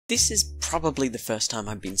This is probably the first time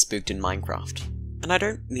I've been spooked in Minecraft. And I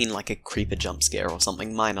don't mean like a creeper jump scare or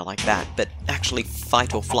something minor like that, but actually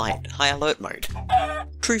fight or flight, high alert mode.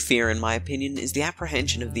 True fear, in my opinion, is the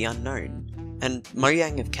apprehension of the unknown, and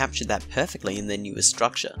Mojang have captured that perfectly in their newest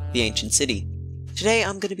structure, the Ancient City. Today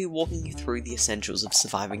I'm going to be walking you through the essentials of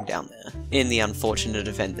surviving down there, in the unfortunate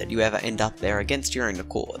event that you ever end up there against your own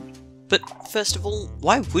accord. But first of all,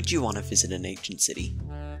 why would you want to visit an ancient city?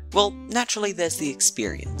 Well, naturally there's the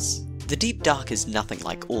experience. The Deep Dark is nothing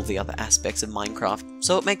like all the other aspects of Minecraft,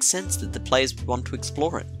 so it makes sense that the players would want to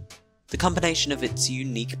explore it. The combination of its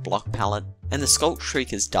unique block palette and the Skulk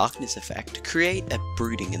Shrieker's darkness effect create a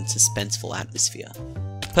brooding and suspenseful atmosphere,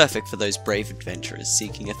 perfect for those brave adventurers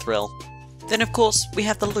seeking a thrill. Then of course, we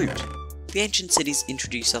have the loot. The ancient cities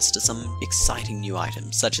introduce us to some exciting new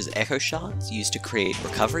items, such as echo shards used to create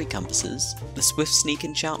recovery compasses, the swift sneak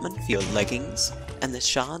enchantment for your leggings, and the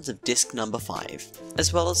shards of disc number 5,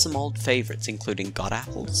 as well as some old favourites including god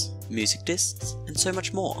apples, music discs, and so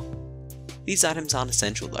much more. These items aren't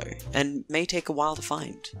essential though, and may take a while to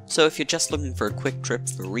find, so if you're just looking for a quick trip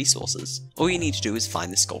for resources, all you need to do is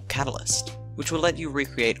find the Skulk Catalyst, which will let you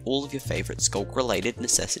recreate all of your favourite Skulk related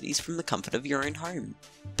necessities from the comfort of your own home.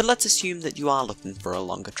 But let's assume that you are looking for a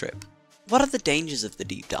longer trip. What are the dangers of the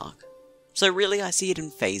Deep Dark? So really I see it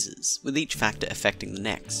in phases, with each factor affecting the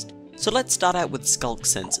next. So let's start out with Skulk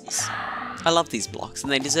sensors. I love these blocks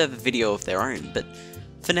and they deserve a video of their own, but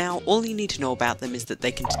for now all you need to know about them is that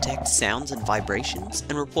they can detect sounds and vibrations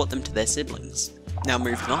and report them to their siblings. Now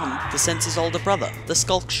moving on, the sensor's older brother, the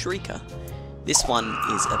Skulk Shrieker. This one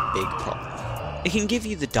is a big problem. It can give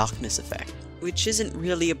you the darkness effect, which isn't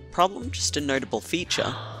really a problem, just a notable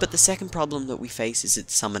feature, but the second problem that we face is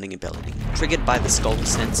its summoning ability, triggered by the Skulk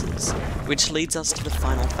sensors, which leads us to the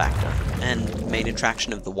final factor, and main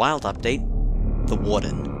attraction of the Wild update, the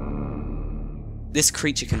Warden. This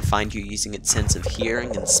creature can find you using its sense of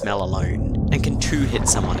hearing and smell alone, and can two-hit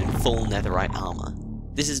someone in full netherite armor.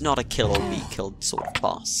 This is not a kill or be killed sort of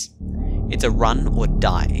boss. It's a run or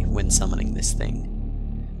die when summoning this thing.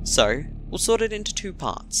 So, we'll sort it into two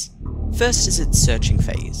parts. First is its searching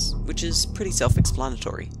phase, which is pretty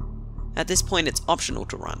self-explanatory. At this point it's optional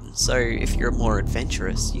to run, so if you're more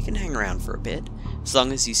adventurous, you can hang around for a bit, as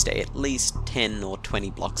long as you stay at least 10 or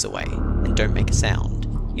 20 blocks away, and don't make a sound.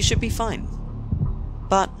 You should be fine.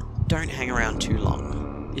 But don't hang around too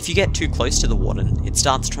long. If you get too close to the Warden, it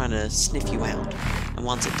starts trying to sniff you out, and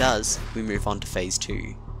once it does, we move on to phase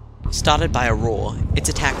 2. Started by a roar, its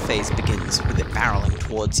attack phase begins with it barreling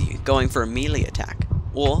towards you, going for a melee attack,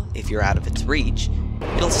 or, if you're out of its reach,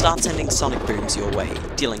 it'll start sending sonic booms your way,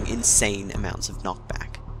 dealing insane amounts of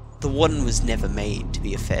knockback. The Warden was never made to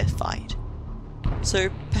be a fair fight. So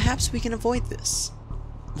perhaps we can avoid this.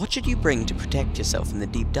 What should you bring to protect yourself in the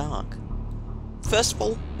Deep Dark? First of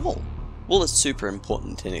all, wool. Wool is super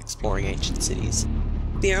important in exploring ancient cities.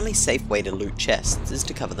 The only safe way to loot chests is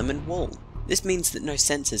to cover them in wool. This means that no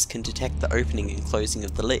sensors can detect the opening and closing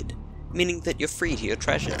of the lid, meaning that you're free to your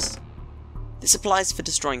treasures. This applies for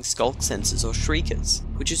destroying Skulk sensors or Shriekers,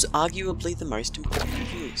 which is arguably the most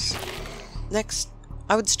important use. Next,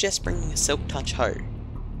 I would suggest bringing a Silk Touch hoe.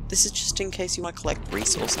 This is just in case you want to collect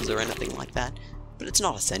resources or anything like that, but it's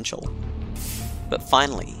not essential. But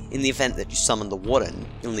finally, in the event that you summon the Warden,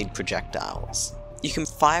 you'll need projectiles. You can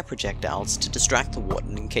fire projectiles to distract the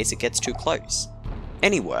Warden in case it gets too close.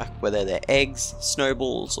 Any work, whether they're eggs,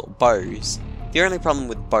 snowballs, or bows. The only problem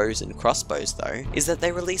with bows and crossbows though, is that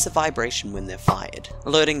they release a vibration when they're fired,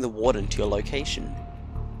 alerting the Warden to your location.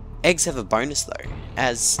 Eggs have a bonus though,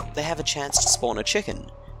 as they have a chance to spawn a chicken,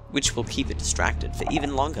 which will keep it distracted for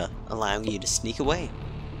even longer, allowing you to sneak away.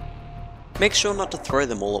 Make sure not to throw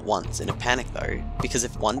them all at once in a panic though, because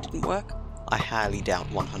if one didn't work, I highly doubt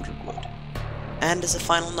 100 would. And as a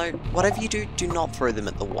final note, whatever you do, do not throw them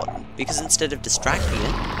at the Warden, because instead of distracting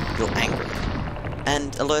it, you'll anger it,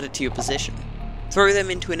 and alert it to your position. Throw them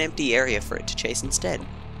into an empty area for it to chase instead,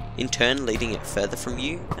 in turn leading it further from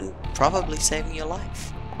you, and probably saving your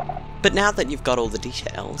life. But now that you've got all the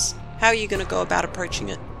details, how are you going to go about approaching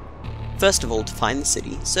it? First of all, to find the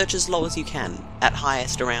city, search as low as you can, at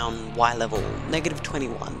highest around Y level,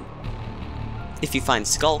 -21. If you find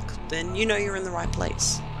Skulk, then you know you're in the right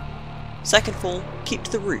place. Second of all, keep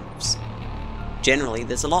to the roofs. Generally,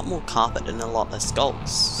 there's a lot more carpet and a lot less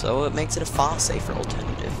skulks, so it makes it a far safer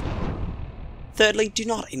alternative. Thirdly, do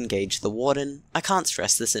not engage the Warden. I can't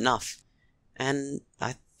stress this enough. And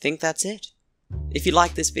I think that's it. If you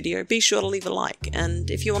like this video, be sure to leave a like,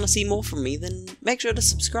 and if you want to see more from me, then make sure to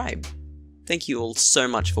subscribe. Thank you all so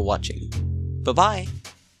much for watching. Bye bye!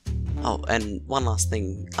 Oh, and one last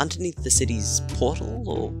thing, underneath the city's portal,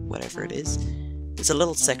 or whatever it is, is a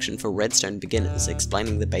little section for Redstone beginners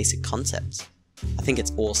explaining the basic concepts. I think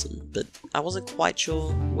it's awesome, but I wasn't quite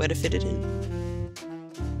sure where to fit it in.